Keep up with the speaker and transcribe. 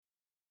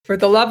For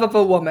the Love of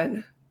a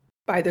Woman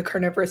by the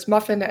Carnivorous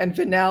Muffin and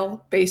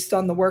Vinelle, based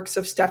on the works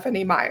of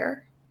Stephanie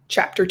Meyer.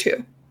 Chapter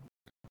 2.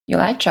 You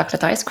like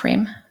chocolate ice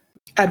cream?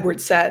 Edward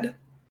said.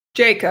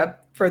 Jacob,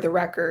 for the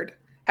record,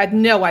 had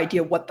no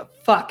idea what the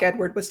fuck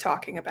Edward was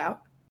talking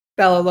about.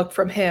 Bella looked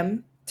from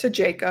him to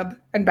Jacob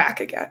and back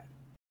again.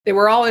 They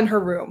were all in her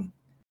room,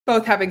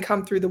 both having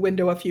come through the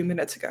window a few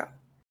minutes ago.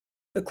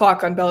 The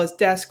clock on Bella's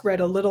desk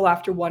read a little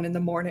after 1 in the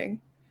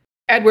morning.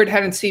 Edward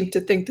hadn't seemed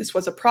to think this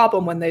was a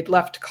problem when they'd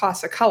left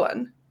Casa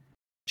Cullen.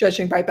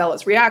 Judging by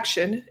Bella's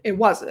reaction, it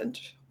wasn't,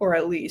 or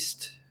at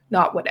least,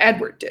 not when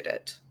Edward did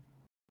it.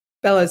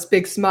 Bella's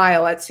big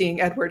smile at seeing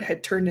Edward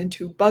had turned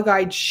into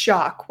bug-eyed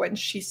shock when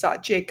she saw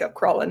Jacob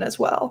crawl in as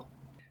well.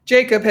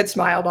 Jacob had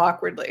smiled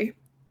awkwardly,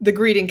 the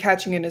greeting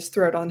catching in his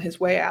throat on his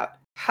way out.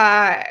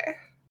 Hi.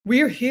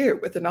 We're here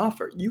with an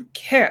offer you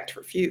can't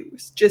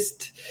refuse.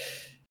 Just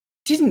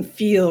didn't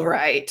feel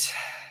right.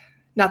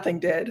 Nothing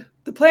did.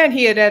 The plan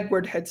he and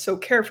Edward had so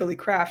carefully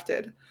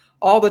crafted,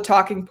 all the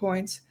talking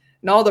points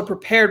and all the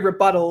prepared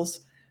rebuttals,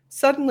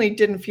 suddenly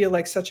didn't feel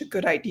like such a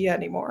good idea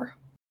anymore.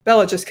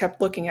 Bella just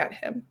kept looking at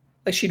him,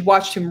 like she'd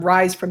watched him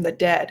rise from the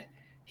dead.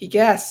 He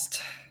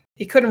guessed.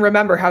 He couldn't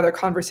remember how their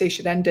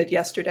conversation ended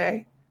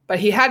yesterday, but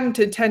he hadn't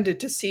intended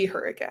to see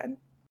her again.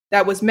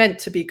 That was meant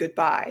to be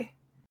goodbye.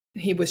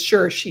 And he was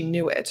sure she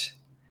knew it.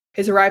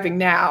 His arriving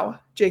now,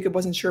 Jacob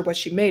wasn't sure what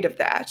she made of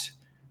that,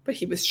 but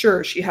he was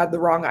sure she had the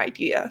wrong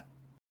idea.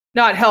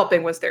 Not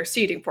helping was their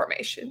seating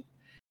formation.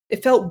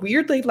 It felt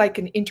weirdly like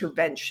an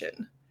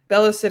intervention.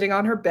 Bella sitting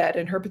on her bed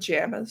in her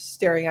pajamas,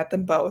 staring at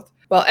them both,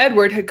 while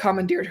Edward had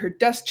commandeered her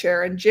desk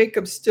chair and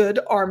Jacob stood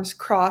arms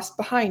crossed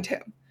behind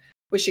him,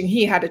 wishing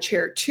he had a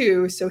chair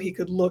too so he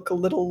could look a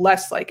little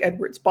less like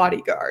Edward's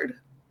bodyguard.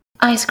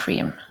 Ice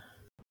cream,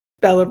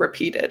 Bella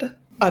repeated,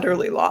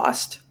 utterly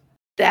lost.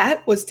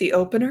 That was the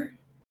opener?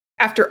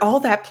 After all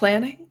that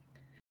planning?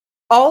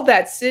 All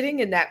that sitting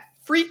in that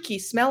freaky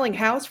smelling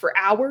house for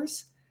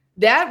hours?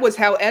 That was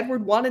how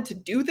Edward wanted to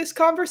do this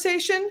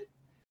conversation?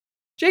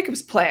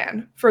 Jacob's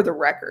plan, for the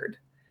record,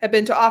 had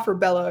been to offer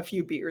Bella a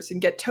few beers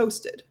and get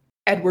toasted.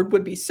 Edward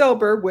would be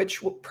sober,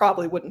 which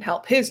probably wouldn't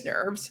help his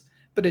nerves,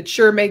 but it'd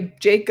sure make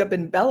Jacob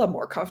and Bella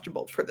more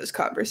comfortable for this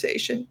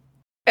conversation.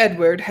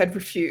 Edward had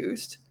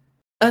refused.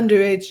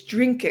 Underage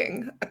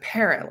drinking,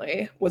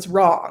 apparently, was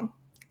wrong.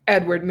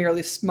 Edward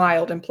merely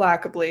smiled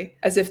implacably,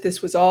 as if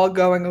this was all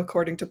going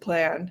according to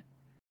plan.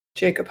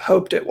 Jacob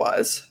hoped it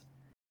was.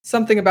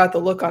 Something about the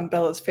look on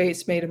Bella's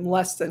face made him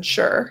less than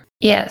sure.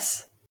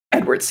 Yes,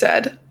 Edward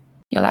said.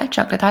 You like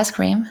chocolate ice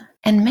cream,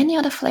 and many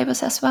other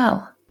flavors as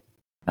well.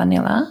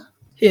 Vanilla?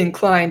 He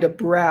inclined a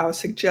brow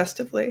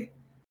suggestively.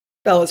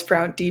 Bella's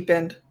frown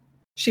deepened.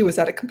 She was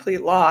at a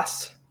complete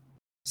loss.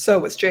 So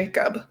was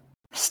Jacob.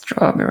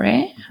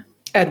 Strawberry?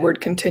 Edward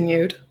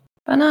continued.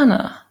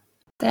 Banana.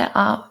 There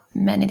are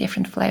many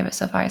different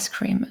flavors of ice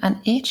cream, and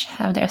each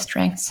have their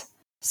strengths.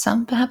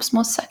 Some perhaps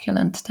more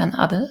succulent than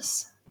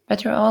others, but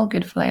they're all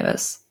good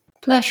flavors.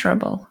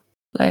 Pleasurable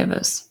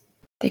flavors.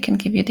 They can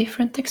give you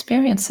different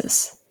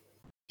experiences.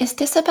 Is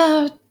this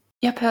about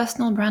your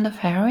personal brand of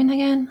heroin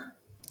again?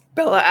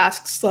 Bella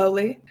asked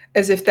slowly,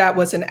 as if that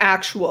was an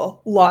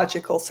actual,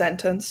 logical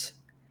sentence.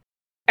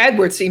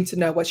 Edward seemed to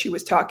know what she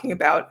was talking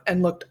about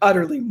and looked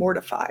utterly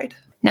mortified.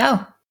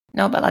 No,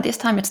 Bella, this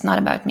time it's not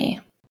about me.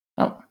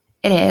 Well,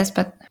 it is,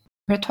 but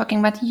we're talking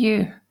about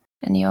you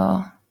and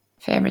your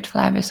favorite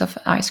flavors of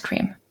ice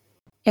cream.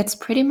 It's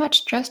pretty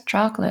much just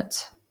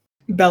chocolate.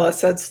 Bella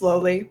said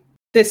slowly.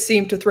 This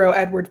seemed to throw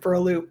Edward for a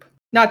loop.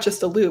 Not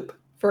just a loop.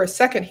 For a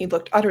second he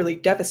looked utterly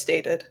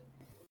devastated.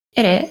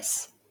 It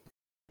is?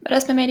 But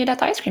Esme made you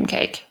that ice cream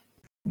cake.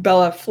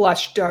 Bella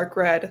flushed dark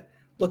red,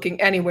 looking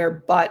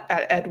anywhere but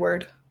at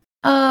Edward.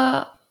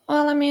 Well,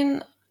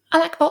 I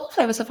like all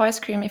flavors of ice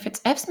cream if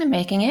it's Esme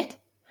making it.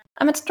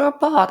 I mean,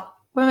 store-bought.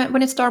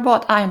 When it's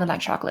store-bought, I only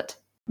like chocolate.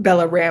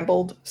 Bella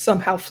rambled,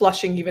 somehow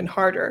flushing even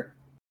harder.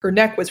 Her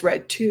neck was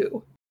red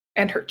too.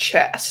 And her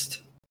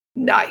chest.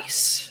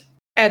 Nice.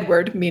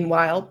 Edward,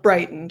 meanwhile,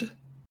 brightened.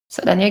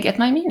 So then you get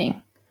my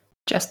meaning.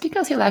 Just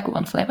because you like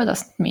one flavor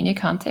doesn't mean you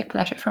can't take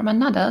pleasure from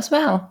another as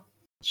well.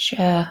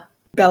 Sure.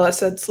 Bella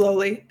said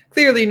slowly,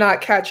 clearly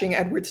not catching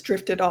Edward's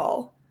drift at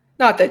all.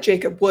 Not that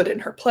Jacob would in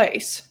her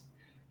place.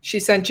 She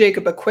sent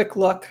Jacob a quick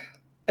look,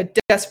 a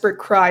desperate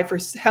cry for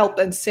help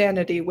and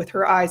sanity with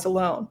her eyes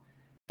alone.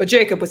 But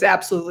Jacob was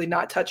absolutely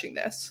not touching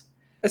this.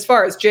 As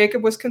far as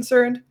Jacob was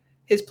concerned,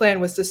 his plan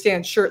was to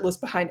stand shirtless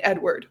behind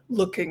Edward,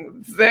 looking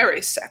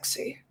very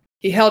sexy.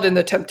 He held in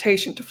the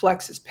temptation to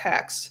flex his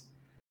pecs.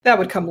 That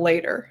would come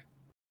later.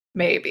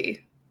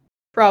 Maybe.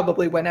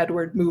 Probably when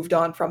Edward moved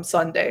on from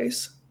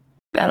Sundays.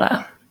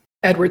 Bella,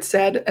 Edward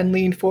said and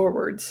leaned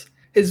forwards.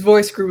 His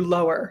voice grew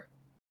lower,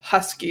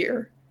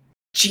 huskier.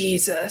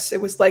 Jesus,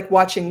 it was like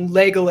watching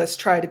Legolas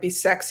try to be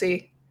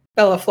sexy.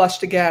 Bella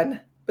flushed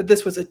again, but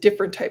this was a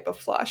different type of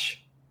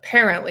flush.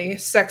 Apparently,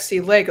 sexy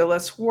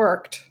Legolas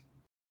worked.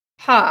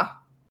 Huh.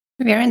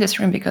 we're in this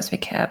room because we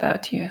care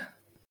about you.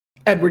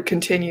 Edward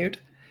continued,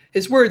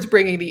 his words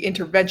bringing the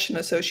Intervention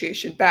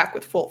Association back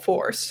with full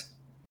force.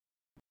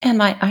 And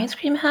my ice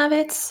cream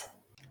habits?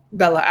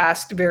 Bella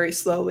asked very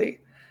slowly,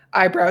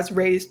 eyebrows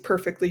raised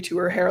perfectly to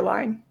her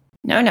hairline.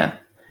 No.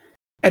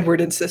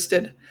 Edward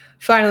insisted,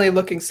 finally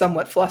looking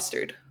somewhat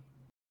flustered.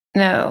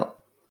 No,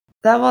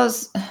 it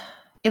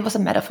was a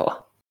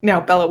metaphor.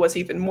 Now Bella was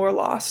even more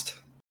lost.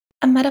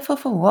 A metaphor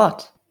for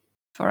what?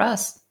 For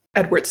us.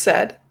 Edward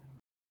said.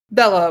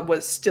 Bella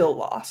was still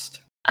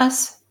lost.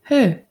 Us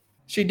who?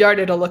 She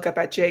darted a look up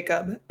at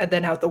Jacob and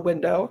then out the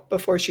window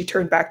before she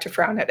turned back to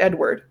frown at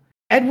Edward.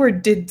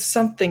 Edward did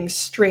something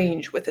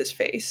strange with his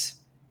face.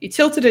 He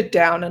tilted it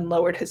down and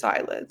lowered his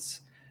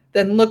eyelids,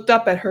 then looked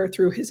up at her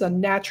through his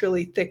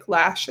unnaturally thick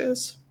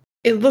lashes.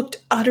 It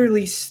looked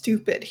utterly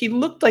stupid. He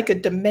looked like a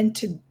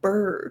demented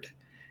bird.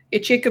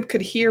 Yet Jacob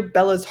could hear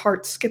Bella's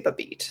heart skip a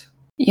beat.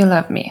 You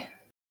love me.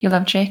 You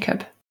love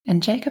Jacob.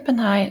 And Jacob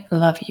and I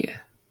love you.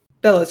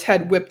 Bella's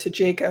head whipped to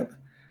Jacob,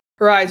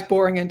 her eyes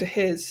boring into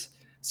his,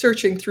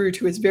 searching through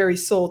to his very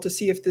soul to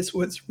see if this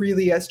was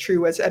really as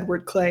true as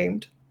Edward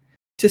claimed.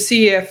 To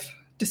see if,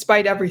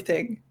 despite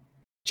everything,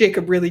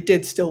 Jacob really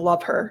did still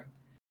love her.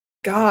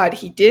 God,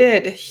 he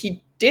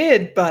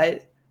did,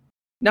 but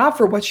not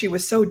for what she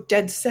was so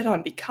dead set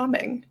on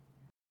becoming.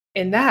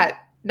 In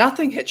that,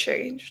 nothing had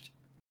changed.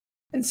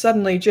 And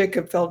suddenly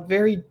Jacob felt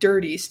very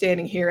dirty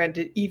standing here and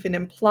even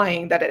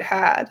implying that it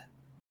had.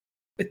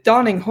 With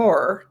dawning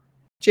horror,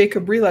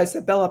 Jacob realized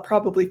that Bella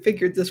probably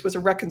figured this was a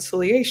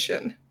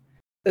reconciliation,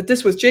 that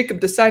this was Jacob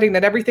deciding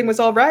that everything was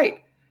all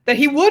right, that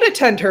he would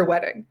attend her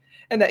wedding,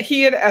 and that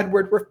he and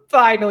Edward were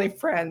finally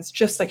friends,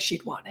 just like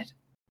she'd wanted.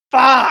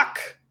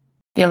 Fuck!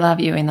 They love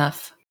you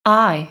enough.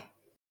 I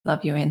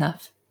love you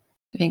enough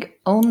to think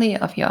only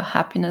of your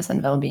happiness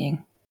and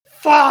well-being.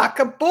 Fuck!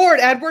 Abort,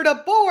 Edward,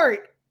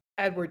 abort!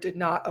 Edward did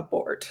not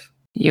abort.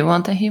 You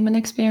want a human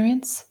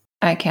experience?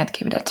 I can't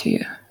give that to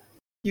you.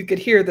 You could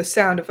hear the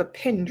sound of a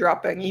pin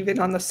dropping even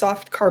on the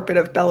soft carpet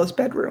of Bella's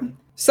bedroom.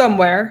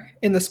 Somewhere,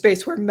 in the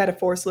space where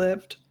metaphors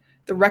lived,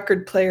 the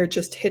record player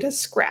just hit a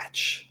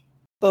scratch.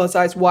 Bella's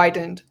eyes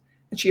widened,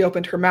 and she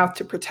opened her mouth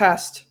to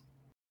protest.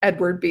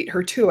 Edward beat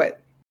her to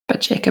it. But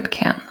Jacob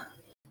can.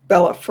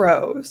 Bella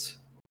froze.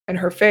 And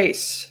her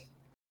face.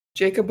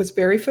 Jacob was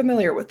very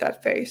familiar with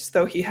that face,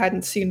 though he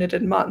hadn't seen it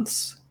in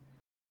months.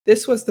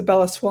 This was the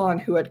Bella Swan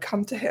who had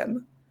come to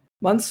him,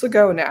 months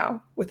ago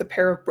now, with a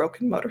pair of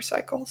broken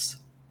motorcycles.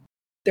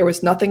 There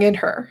was nothing in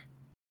her,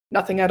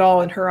 nothing at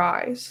all in her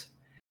eyes,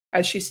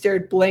 as she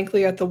stared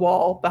blankly at the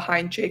wall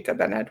behind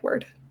Jacob and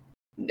Edward.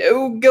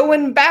 No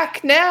going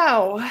back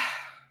now!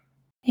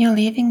 You're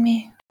leaving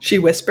me? She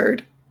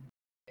whispered.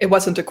 It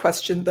wasn't a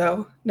question,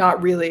 though,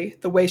 not really.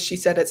 The way she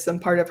said it, some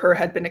part of her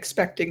had been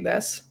expecting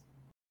this.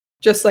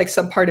 Just like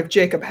some part of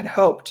Jacob had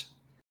hoped,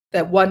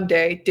 that one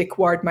day Dick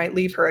Ward might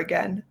leave her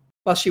again,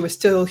 while she was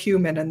still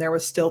human and there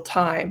was still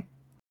time.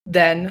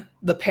 Then,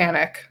 the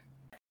panic.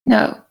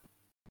 No,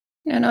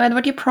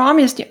 Edward, you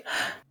promised you.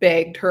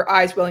 Begged, her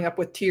eyes welling up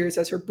with tears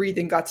as her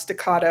breathing got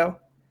staccato.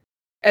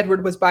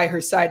 Edward was by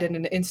her side in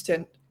an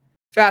instant,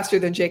 faster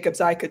than Jacob's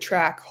eye could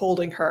track,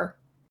 holding her.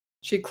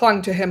 She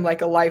clung to him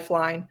like a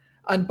lifeline,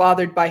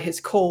 unbothered by his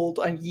cold,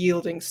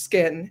 unyielding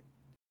skin.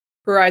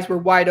 Her eyes were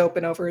wide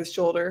open over his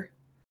shoulder,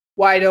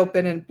 wide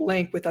open and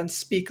blank with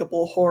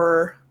unspeakable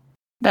horror.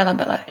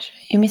 Bella,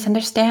 you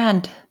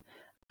misunderstand.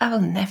 I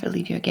will never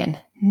leave you again.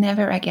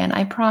 Never again.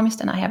 I promised,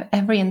 and I have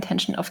every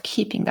intention of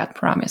keeping that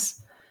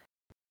promise.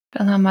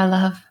 Bella, my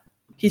love,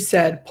 he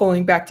said,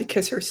 pulling back to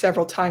kiss her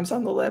several times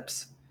on the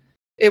lips.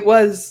 It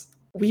was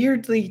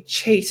weirdly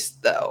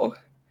chaste, though.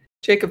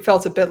 Jacob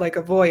felt a bit like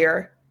a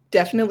voyeur,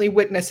 definitely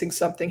witnessing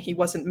something he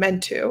wasn't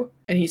meant to,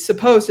 and he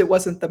supposed it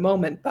wasn't the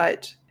moment,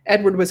 but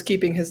Edward was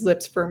keeping his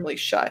lips firmly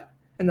shut,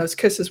 and those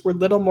kisses were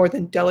little more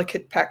than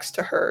delicate pecks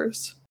to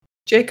hers.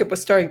 Jacob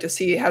was starting to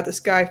see how this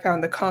guy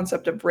found the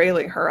concept of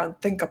railing her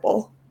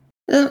unthinkable.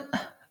 Then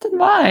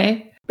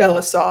why?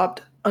 Bella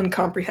sobbed,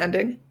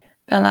 uncomprehending.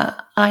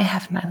 Bella, I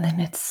have my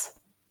limits,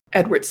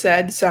 Edward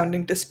said,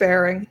 sounding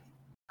despairing.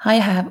 I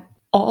have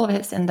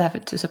always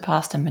endeavored to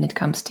surpass them when it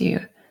comes to you,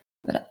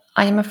 but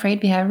I am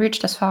afraid we have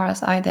reached as far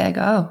as I dare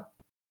go.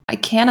 I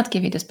cannot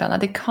give you this, Bella.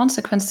 The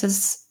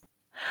consequences...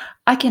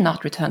 I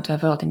cannot return to a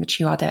world in which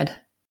you are dead.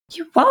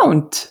 You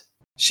won't,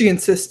 she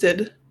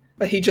insisted,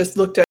 but he just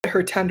looked at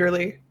her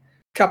tenderly,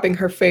 cupping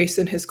her face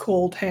in his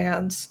cold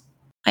hands.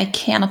 I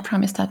cannot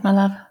promise that, my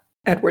love,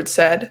 Edward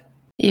said.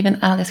 Even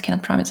Alice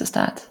cannot promise us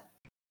that.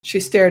 She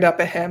stared up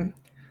at him,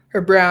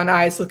 her brown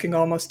eyes looking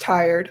almost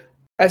tired,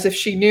 as if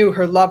she knew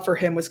her love for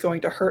him was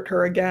going to hurt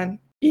her again,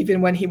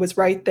 even when he was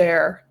right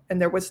there, and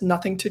there was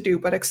nothing to do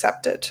but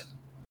accept it.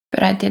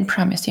 But I did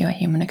promise you a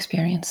human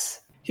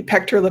experience. He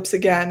pecked her lips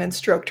again and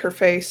stroked her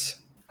face.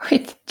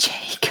 With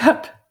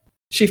Jacob,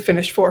 she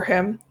finished for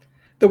him,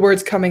 the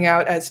words coming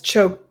out as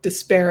choked,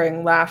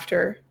 despairing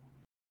laughter.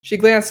 She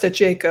glanced at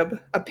Jacob,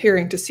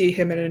 appearing to see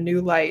him in a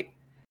new light,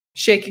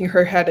 shaking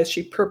her head as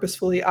she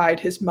purposefully eyed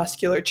his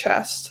muscular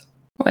chest.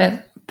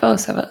 With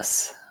both of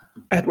us,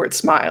 Edward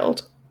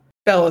smiled.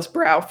 Bella's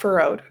brow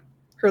furrowed,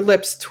 her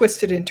lips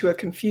twisted into a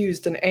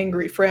confused and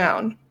angry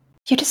frown.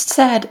 You just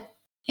said,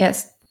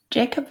 yes,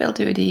 Jacob will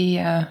do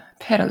the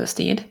perilous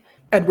deed,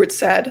 Edward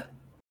said.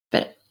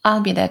 but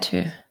I'll be there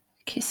too,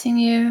 kissing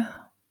you,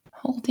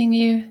 holding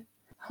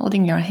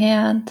your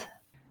hand.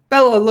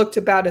 Bella looked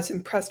about as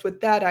impressed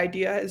with that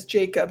idea as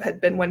Jacob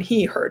had been when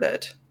he heard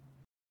it.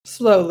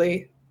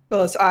 Slowly,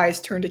 Bella's eyes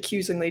turned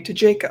accusingly to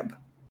Jacob.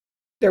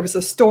 There was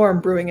a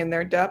storm brewing in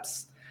their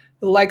depths,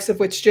 the likes of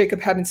which Jacob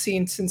hadn't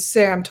seen since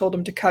Sam told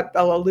him to cut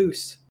Bella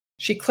loose.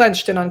 She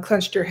clenched and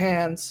unclenched her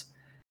hands,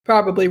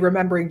 probably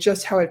remembering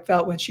just how it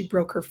felt when she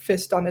broke her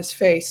fist on his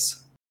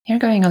face. You're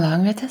going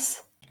along with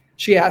this?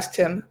 She asked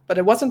him, but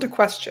it wasn't a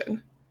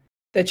question.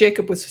 That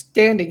Jacob was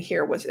standing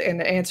here was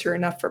an answer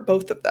enough for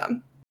both of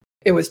them.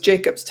 It was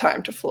Jacob's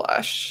time to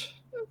flush.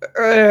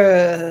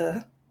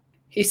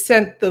 He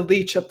sent the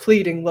leech a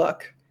pleading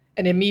look,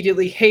 and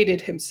immediately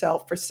hated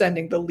himself for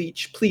sending the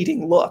leech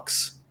pleading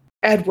looks.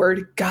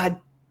 Edward, God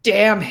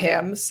damn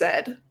him,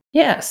 said.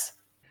 Yes.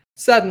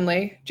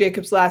 Suddenly,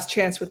 Jacob's last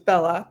chance with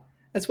Bella,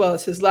 as well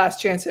as his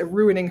last chance at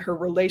ruining her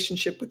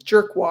relationship with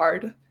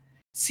Jerkward,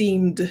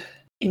 seemed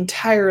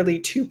entirely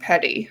too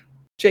petty.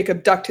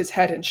 Jacob ducked his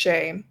head in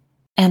shame.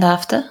 And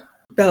after?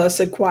 Bella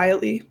said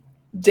quietly,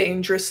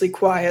 dangerously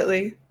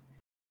quietly.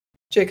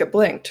 Jacob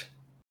blinked.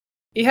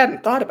 He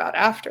hadn't thought about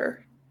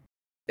after.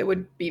 It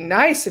would be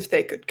nice if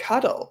they could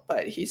cuddle,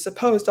 but he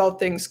supposed, all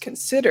things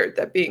considered,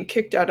 that being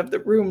kicked out of the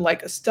room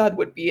like a stud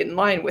would be in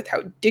line with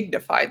how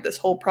dignified this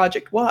whole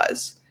project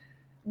was.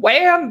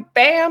 Wham,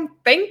 bam,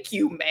 thank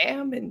you,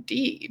 ma'am,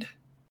 indeed.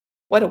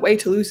 What a way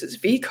to lose his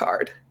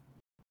V-card.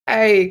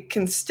 I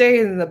can stay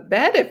in the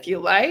bed if you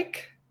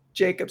like,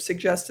 Jacob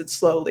suggested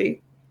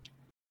slowly.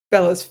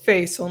 Bella's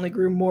face only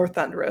grew more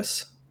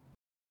thunderous.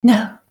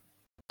 No,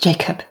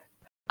 Jacob.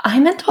 I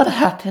meant what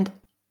happened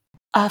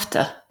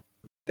after.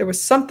 There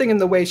was something in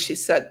the way she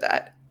said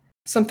that,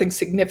 something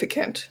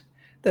significant,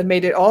 that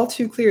made it all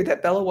too clear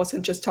that Bella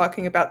wasn't just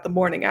talking about the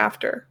morning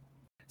after.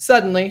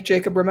 Suddenly,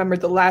 Jacob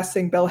remembered the last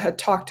thing Bella had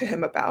talked to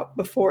him about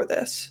before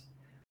this.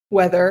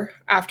 Whether,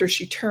 after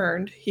she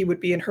turned, he would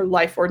be in her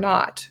life or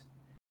not.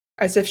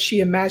 As if she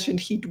imagined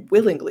he'd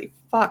willingly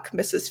fuck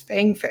Mrs.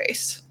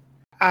 Fangface.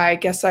 I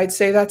guess I'd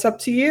say that's up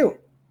to you,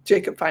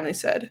 Jacob finally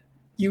said.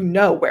 You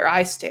know where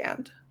I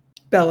stand.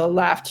 Bella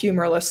laughed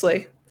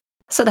humorlessly.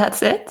 So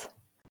that's it?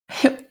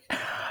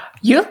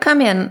 You'll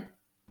come in.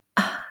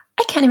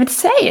 I can't even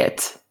say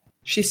it.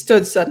 She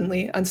stood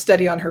suddenly,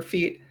 unsteady on her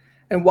feet,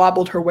 and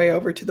wobbled her way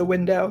over to the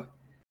window.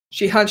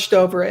 She hunched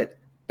over it,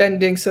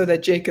 bending so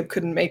that Jacob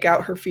couldn't make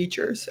out her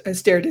features, and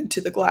stared into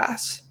the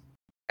glass.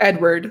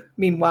 Edward,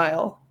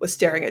 meanwhile, was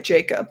staring at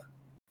Jacob.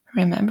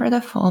 Remember the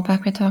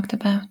fallback we talked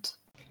about?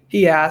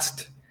 He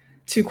asked,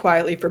 too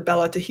quietly for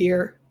Bella to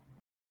hear.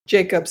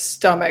 Jacob's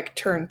stomach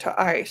turned to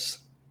ice.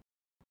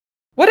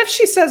 What if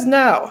she says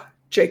no?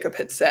 Jacob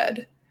had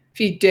said,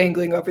 feet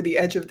dangling over the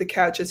edge of the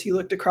couch as he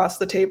looked across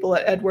the table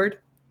at Edward.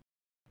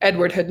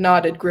 Edward had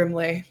nodded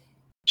grimly.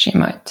 She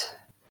might.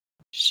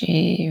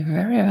 She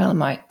very well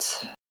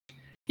might.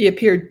 He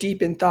appeared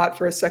deep in thought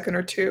for a second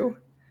or two,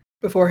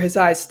 before his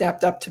eyes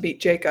snapped up to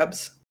meet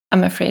Jacob's.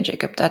 I'm afraid,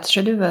 Jacob, that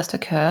should the worst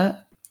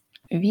occur,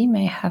 we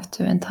may have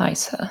to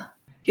entice her.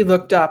 He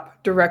looked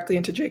up, directly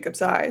into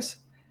Jacob's eyes.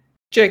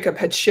 Jacob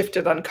had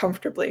shifted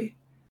uncomfortably.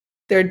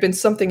 There had been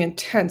something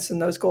intense in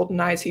those golden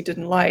eyes he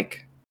didn't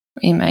like.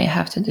 We may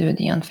have to do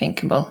the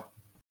unthinkable.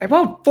 I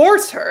won't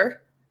force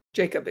her,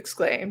 Jacob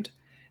exclaimed,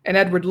 and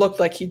Edward looked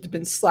like he'd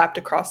been slapped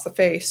across the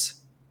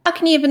face. How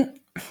can you even...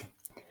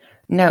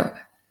 No,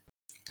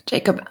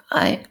 Jacob,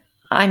 I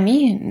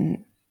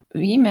mean,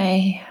 we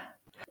may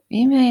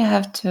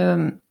have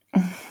to...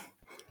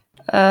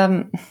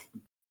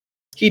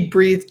 He'd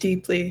breathed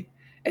deeply,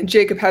 and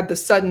Jacob had the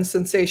sudden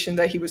sensation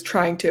that he was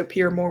trying to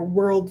appear more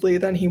worldly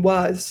than he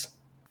was.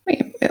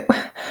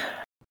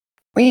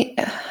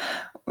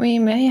 We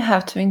may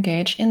have to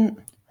engage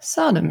in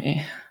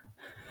sodomy,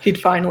 he'd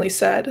finally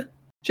said.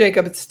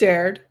 Jacob had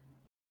stared,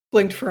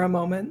 blinked for a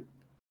moment,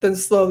 then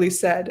slowly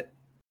said,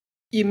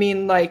 You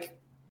mean like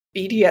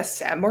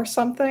BDSM or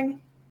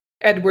something?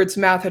 Edward's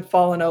mouth had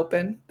fallen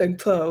open, then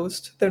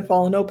closed, then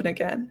fallen open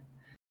again.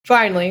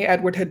 Finally,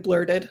 Edward had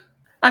blurted,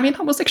 I mean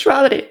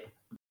homosexuality.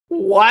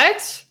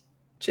 What?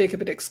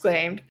 Jacob had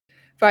exclaimed,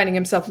 finding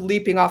himself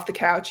leaping off the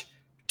couch.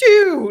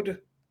 Dude,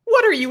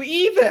 what are you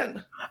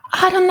even?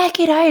 I don't like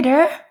it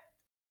either,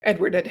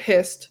 Edward had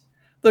hissed,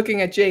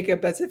 looking at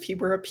Jacob as if he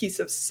were a piece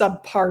of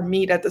subpar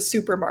meat at the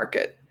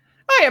supermarket.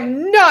 I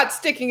am not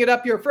sticking it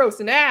up your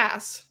frozen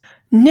ass.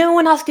 No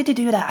one asked you to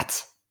do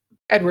that,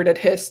 Edward had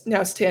hissed,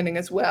 now standing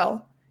as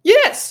well.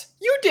 Yes,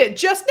 you did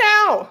just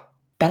now.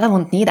 Bella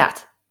won't need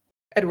that.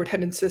 Edward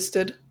had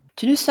insisted.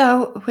 To do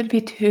so would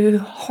be to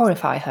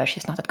horrify her.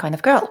 She's not that kind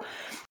of girl.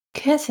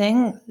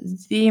 Kissing,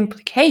 the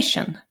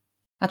implication,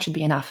 that should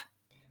be enough.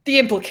 The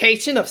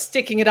implication of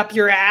sticking it up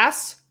your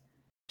ass?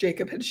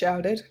 Jacob had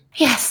shouted.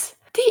 Yes,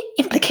 the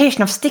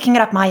implication of sticking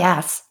it up my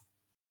ass,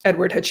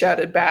 Edward had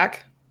shouted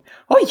back.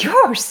 Oh,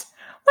 yours!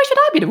 Why should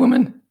I be the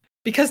woman?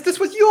 Because this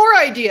was your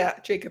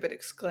idea, Jacob had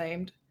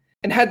exclaimed,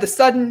 and had the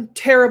sudden,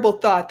 terrible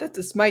thought that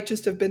this might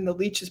just have been the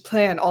leech's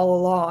plan all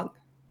along.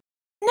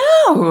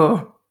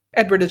 No!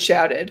 Edward had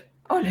shouted,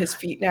 on his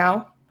feet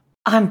now.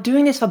 I'm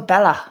doing this for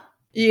Bella.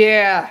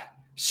 Yeah,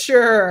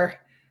 sure.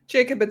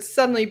 Jacob had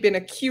suddenly been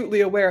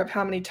acutely aware of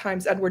how many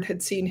times Edward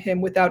had seen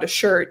him without a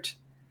shirt.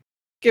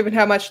 Given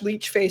how much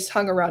leech face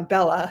hung around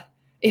Bella,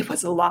 it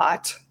was a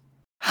lot.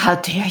 How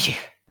dare you?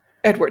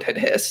 Edward had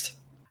hissed.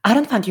 I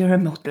don't find you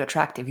remotely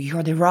attractive.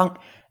 You're the wrong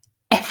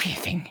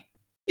everything.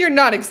 You're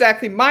not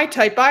exactly my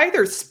type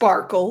either,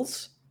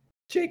 Sparkles,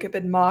 Jacob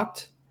had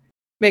mocked,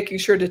 making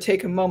sure to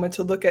take a moment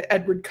to look at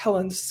Edward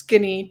Cullen's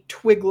skinny,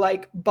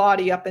 twig-like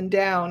body up and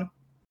down.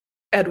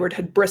 Edward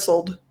had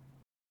bristled.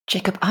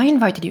 Jacob, I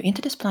invited you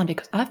into this plan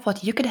because I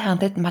thought you could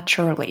handle it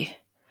maturely.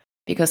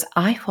 Because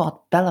I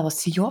thought Bella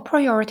was your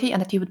priority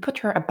and that you would put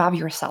her above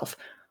yourself.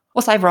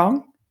 Was I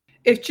wrong?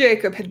 If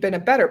Jacob had been a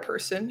better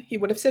person, he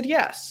would have said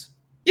yes.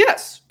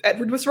 Yes,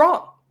 Edward was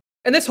wrong.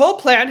 And this whole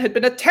plan had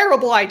been a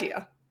terrible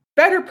idea.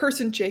 Better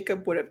person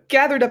Jacob would have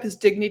gathered up his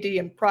dignity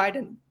and pride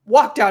and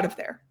walked out of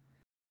there.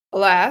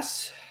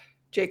 Alas,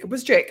 Jacob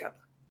was Jacob,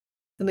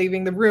 and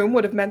leaving the room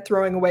would have meant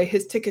throwing away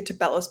his ticket to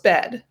Bella's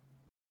bed.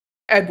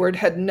 Edward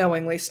had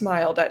knowingly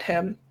smiled at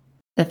him.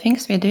 The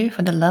things we do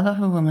for the love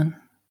of a woman.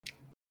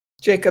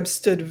 Jacob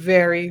stood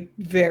very,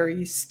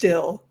 very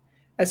still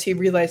as he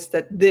realized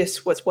that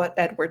this was what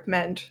Edward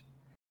meant,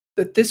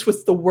 that this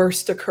was the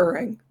worst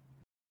occurring.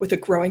 With a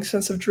growing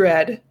sense of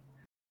dread,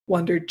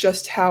 wondered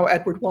just how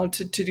Edward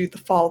wanted to do the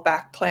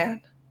fallback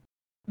plan.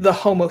 The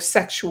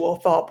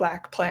homosexual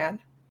fallback plan.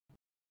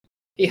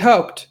 He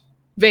hoped,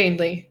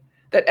 vainly,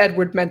 that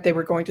Edward meant they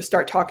were going to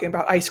start talking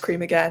about ice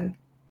cream again.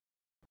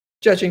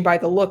 Judging by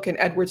the look in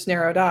Edward's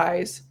narrowed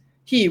eyes,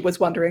 he was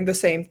wondering the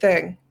same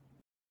thing.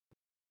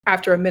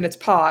 After a minute's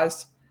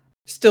pause,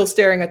 still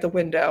staring at the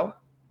window,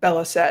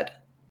 Bella said,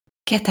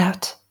 Get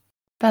out.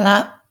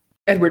 Bella.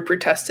 Edward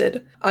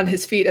protested, on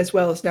his feet as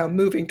well as now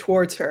moving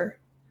towards her.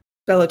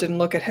 Bella didn't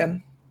look at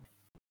him.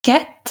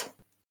 Get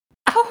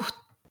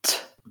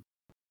out.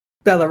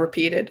 Bella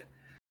repeated,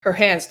 her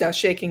hands now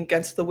shaking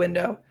against the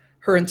window,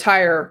 her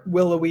entire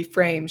willowy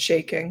frame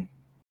shaking.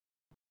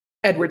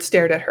 Edward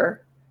stared at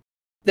her.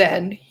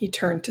 Then he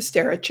turned to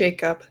stare at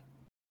Jacob.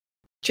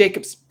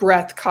 Jacob's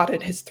breath caught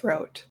in his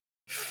throat.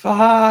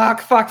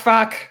 Fuck.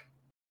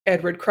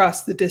 Edward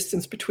crossed the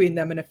distance between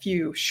them in a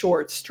few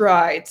short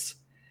strides.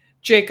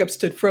 Jacob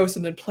stood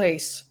frozen in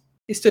place.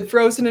 He stood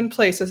frozen in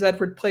place as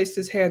Edward placed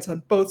his hands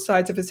on both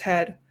sides of his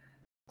head,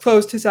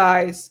 closed his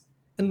eyes,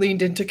 and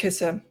leaned in to kiss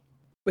him.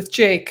 With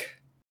Jake,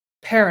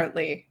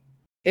 apparently,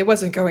 it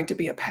wasn't going to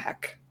be a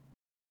peck.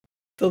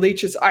 The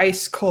leech's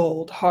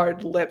ice-cold,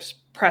 hard lips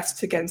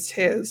pressed against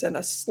his, and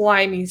a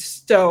slimy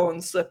stone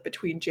slipped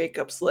between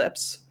Jacob's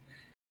lips.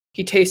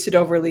 He tasted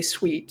overly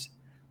sweet,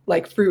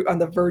 like fruit on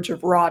the verge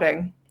of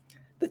rotting,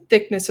 the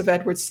thickness of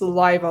Edward's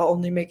saliva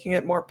only making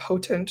it more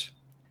potent.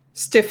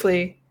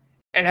 Stiffly,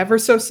 and ever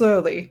so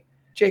slowly,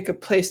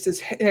 Jacob placed his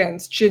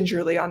hands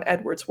gingerly on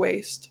Edward's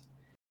waist.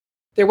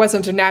 There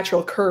wasn't a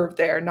natural curve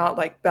there, not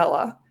like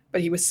Bella,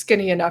 but he was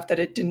skinny enough that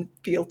it didn't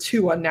feel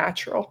too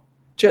unnatural.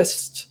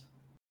 Just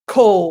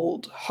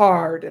cold,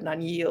 hard, and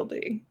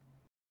unyielding.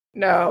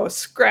 No,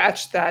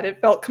 scratch that.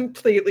 It felt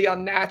completely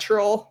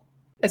unnatural.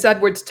 As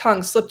Edward's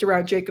tongue slipped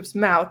around Jacob's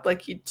mouth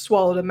like he'd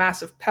swallowed a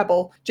massive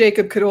pebble,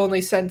 Jacob could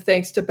only send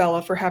thanks to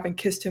Bella for having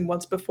kissed him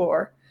once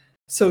before.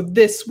 So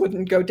this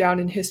wouldn't go down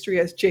in history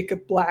as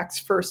Jacob Black's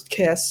first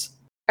kiss.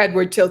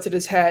 Edward tilted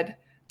his head,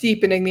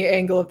 deepening the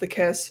angle of the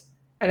kiss,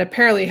 and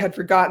apparently had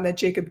forgotten that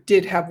Jacob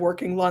did have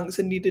working lungs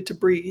and needed to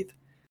breathe.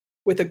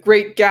 With a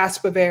great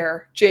gasp of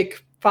air,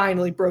 Jake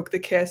finally broke the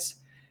kiss,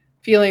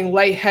 feeling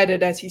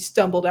lightheaded as he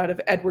stumbled out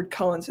of Edward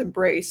Cullen's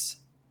embrace.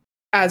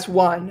 As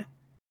one,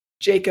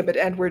 Jacob and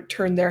Edward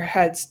turned their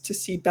heads to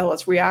see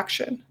Bella's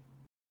reaction.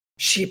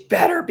 She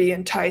better be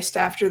enticed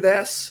after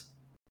this.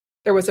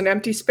 There was an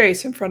empty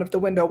space in front of the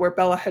window where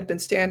Bella had been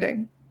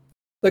standing.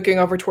 Looking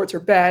over towards her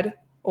bed,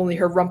 only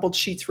her rumpled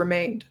sheets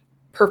remained,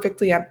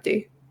 perfectly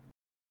empty.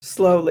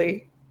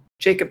 Slowly,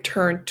 Jacob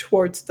turned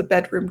towards the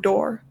bedroom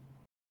door.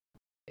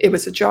 It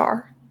was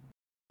ajar.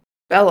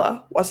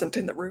 Bella wasn't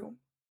in the room.